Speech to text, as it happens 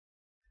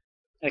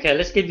Okay,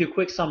 let's give you a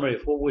quick summary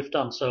of what we've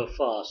done so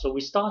far. So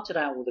we started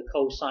out with the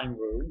cosine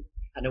rule,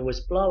 and it was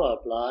blah blah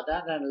blah.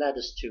 That then led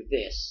us to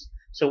this.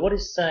 So what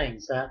it's saying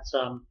is that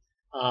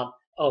uh,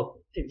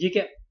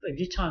 if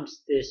you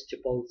times this to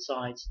both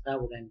sides, that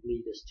will then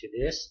lead us to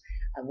this.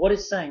 And what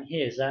it's saying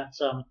here is that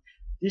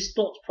this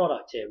dot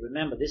product here.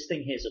 Remember, this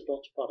thing here is a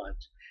dot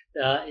product.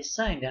 It's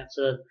saying that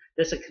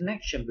there's a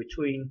connection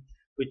between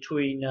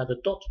the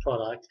dot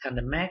product and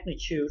the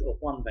magnitude of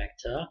one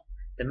vector,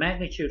 the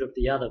magnitude of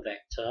the other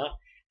vector,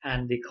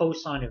 and the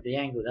cosine of the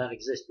angle that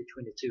exists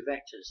between the two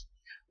vectors.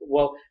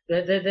 Well,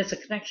 there's a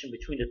connection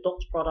between the dot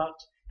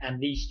product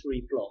and these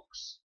three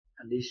blocks.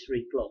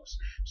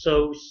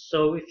 So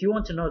if you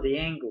want to know the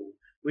angle,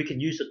 we can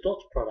use the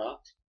dot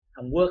product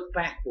and work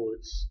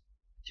backwards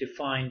to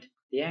find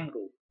the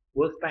angle.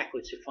 Work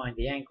backwards to find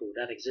the angle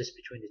that exists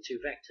between the two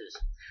vectors.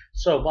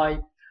 So by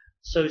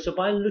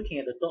looking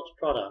at the dot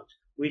product,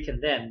 we can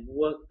then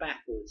work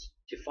backwards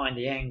to find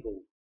the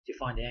angle.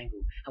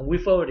 And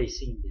we've already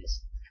seen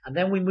this. And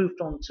then we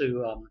moved on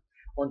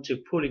to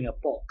pulling a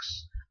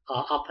box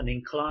up an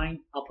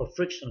incline, up a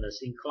frictionless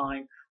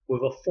incline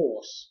with a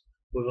force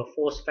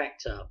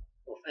vector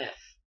of f.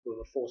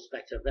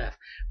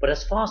 But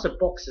as far as the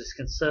box is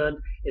concerned,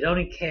 it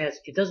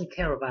doesn't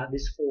care about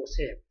this force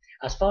here.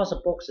 As far as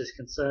the box is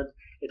concerned,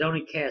 it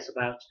only cares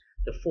about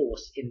the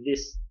force in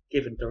this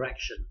given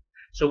direction.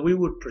 So we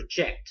would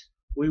project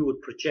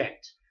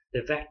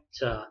the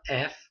vector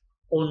f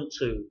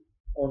onto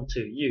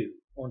u.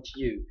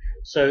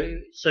 So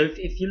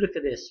if you look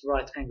at this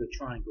right angle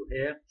triangle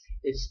here,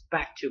 it's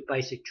back to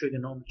basic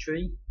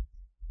trigonometry.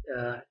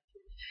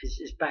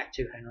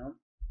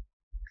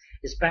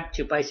 It's back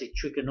to basic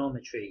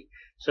trigonometry.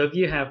 So if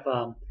you have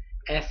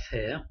f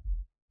here,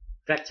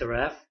 vector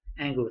f,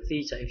 angle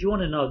theta. If you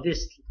want to know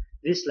this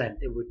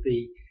length, it would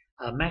be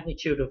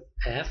magnitude of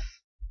f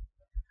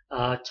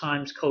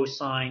times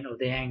cosine of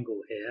the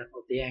angle here.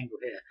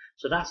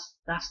 So that's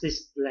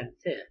this length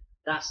here.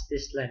 That's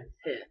this length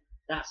here.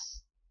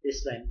 That's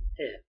this length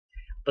here.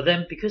 But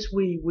then because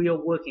we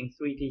are working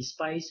 3D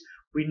space,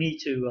 we need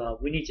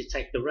to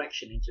take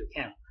direction into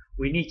account.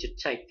 We need to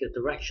take the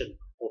direction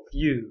of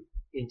u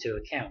into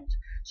account.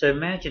 So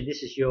imagine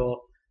this is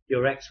your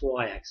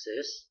xy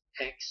axis.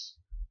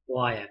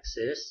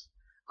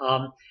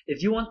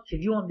 If you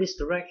want this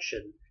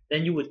direction,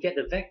 then you would get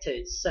the vector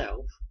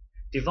itself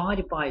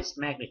divided by its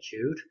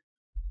magnitude,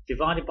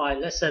 divided by,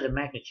 let's say the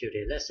magnitude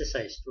here, let's just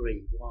say it's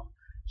 3, 1.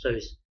 So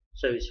it's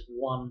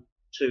 1,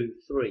 2,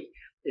 3.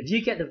 If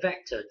you get the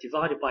vector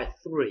divided by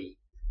 3,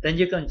 then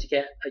you're going to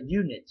get a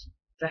unit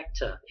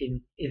vector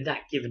in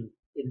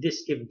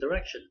this given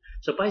direction.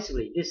 So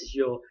basically, this is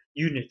your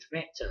unit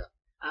vector.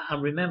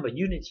 And remember,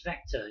 unit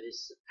vector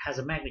has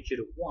a magnitude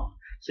of 1.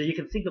 So you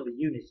can think of a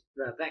unit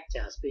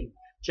vector as being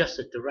just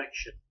a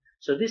direction.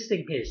 So this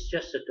thing here is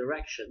just a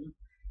direction.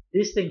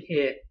 This thing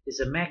here is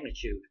a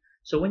magnitude.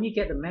 So when you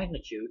get the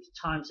magnitude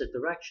times the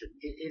direction,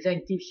 it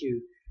then gives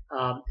you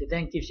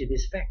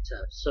this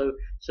vector. So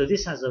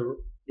this has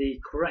the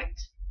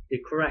correct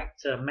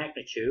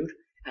magnitude,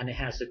 and it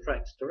has the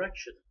correct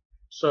direction.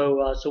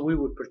 So we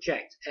would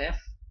project f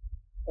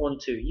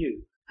onto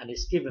u, and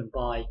it's given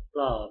by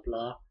blah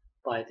blah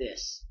by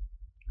this.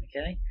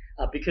 Okay,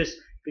 because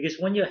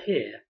when you're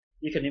here,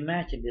 you can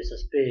imagine this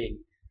as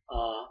being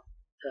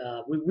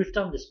we've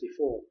done this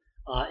before.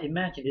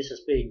 Imagine this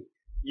as being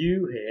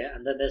u here,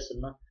 and then there's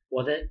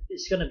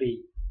it's going to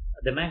be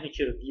the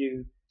magnitude of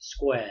u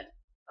squared.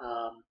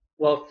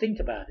 Well, think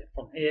about it.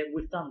 From here,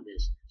 we've done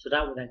this, so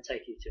that will then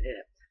take you to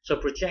here. So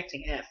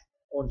projecting f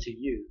onto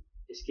u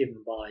is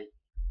given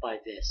by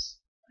this.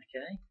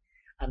 Okay,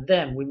 and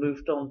then we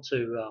moved on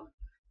to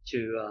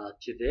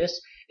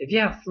this. If you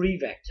have 3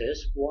 vectors,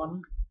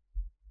 1,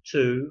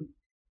 2,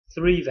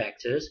 3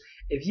 vectors.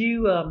 If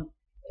you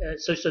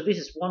so this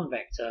is one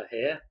vector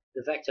here,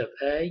 the vector of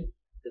A,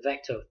 the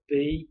vector of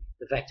B,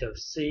 the vector of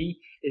C.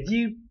 If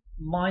you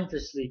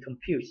mindlessly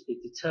compute the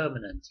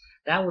determinant,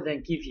 that will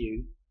then give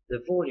you the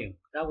volume.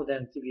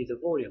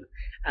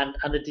 And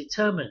the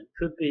determinant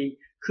could be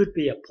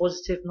a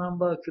positive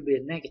number, it could be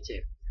a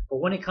negative. But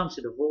when it comes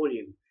to the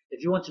volume,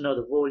 if you want to know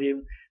the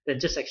volume, then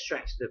just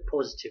extract the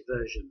positive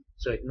version.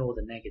 So ignore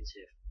the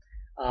negative.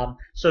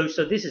 So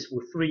this is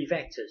with 3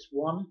 vectors.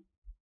 1,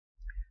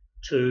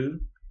 2,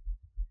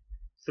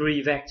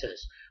 3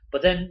 vectors.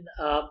 But then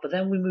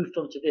we moved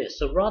on to this.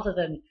 So rather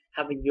than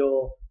having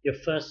your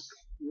first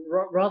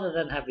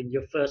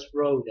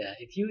row there,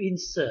 if you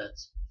insert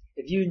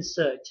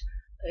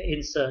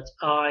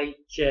I,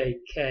 J,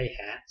 K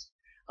hat,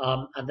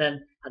 and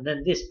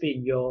then this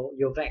being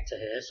your vector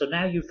here. So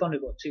now you've only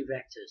got 2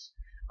 vectors.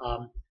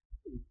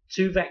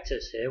 2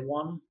 vectors here,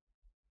 1,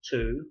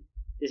 2.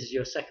 This is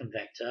your second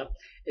vector.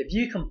 If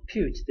you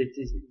compute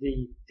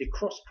the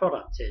cross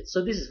product here,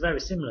 so this is very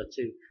similar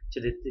to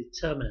the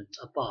determinant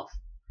above.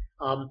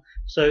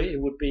 So it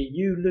would be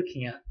you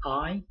looking at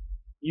I,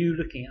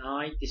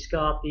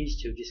 discard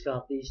these two,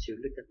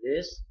 look at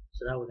this.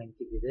 So that will then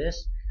give you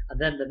this. And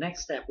then the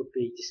next step would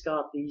be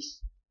discard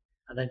these,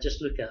 and then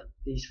just look at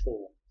these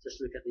 4.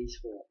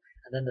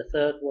 and then the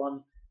third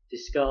one,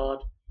 discard,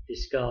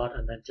 discard,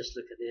 and then just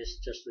look at this,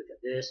 just look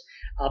at this.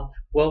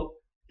 Well,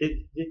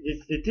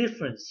 the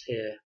difference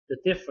here, the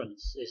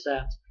difference is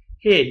that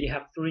here you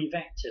have three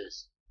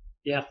vectors.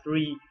 You have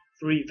three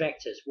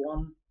vectors,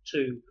 1,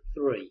 2,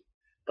 3.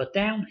 But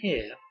down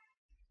here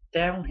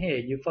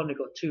you've only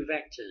got two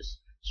vectors.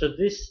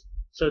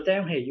 So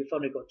down here you've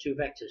only got two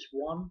vectors,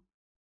 1,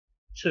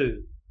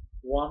 2,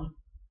 1,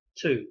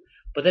 2.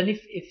 But then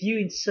if you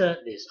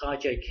insert this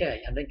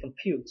ijk and then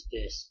compute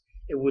this,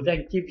 it will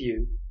then give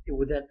you,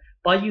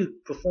 by you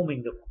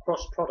performing the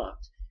cross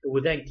product, it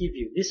will then give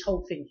you this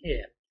whole thing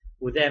here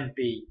will then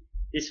be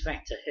this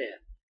vector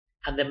here,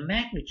 and the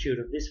magnitude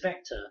of this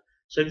vector.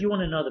 So if you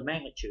want to know the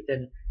magnitude,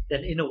 then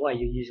in a way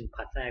you're using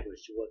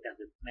Pythagoras to work out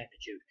the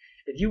magnitude.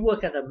 If you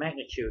work out the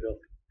magnitude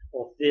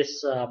of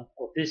this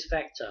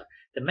vector,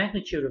 the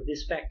magnitude of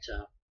this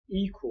vector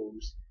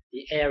equals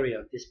the area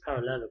of this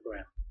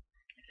parallelogram.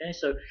 Okay,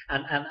 so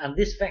and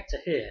this vector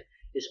here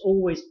is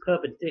always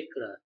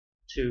perpendicular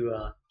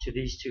to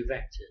these two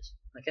vectors.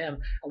 Okay, and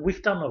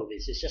we've done all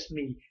this. It's just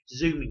me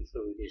zooming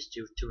through this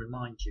to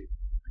remind you.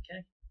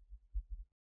 Okay.